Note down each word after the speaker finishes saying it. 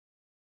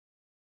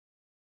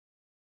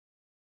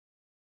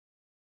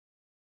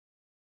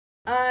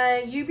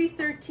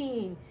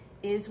UB13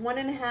 is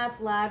 1.5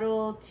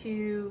 lateral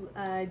to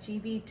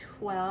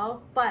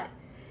GV12, but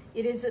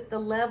it is at the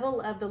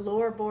level of the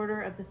lower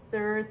border of the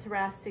third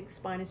thoracic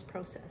spinous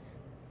process.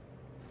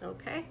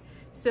 Okay,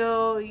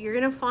 so you're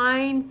gonna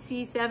find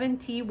C7,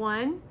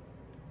 T1,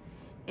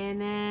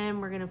 and then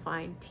we're gonna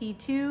find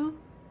T2,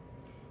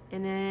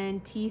 and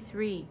then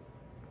T3.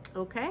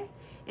 Okay,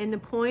 and the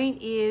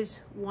point is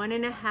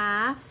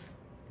 1.5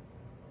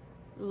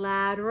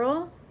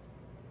 lateral,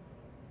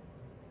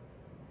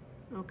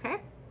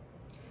 okay,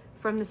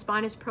 from the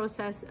spinous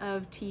process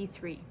of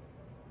T3.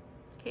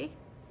 Okay,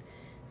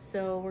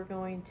 so we're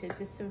going to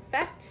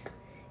disinfect,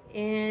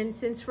 and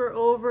since we're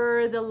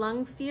over the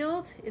lung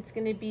field, it's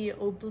going to be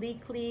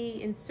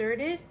obliquely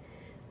inserted,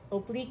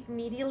 oblique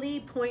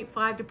medially,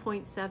 0.5 to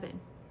 0.7,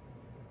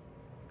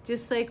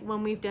 just like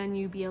when we've done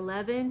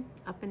UB11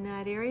 up in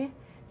that area.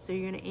 So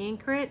you're going to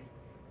anchor it,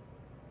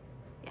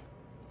 yeah,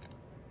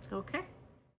 okay.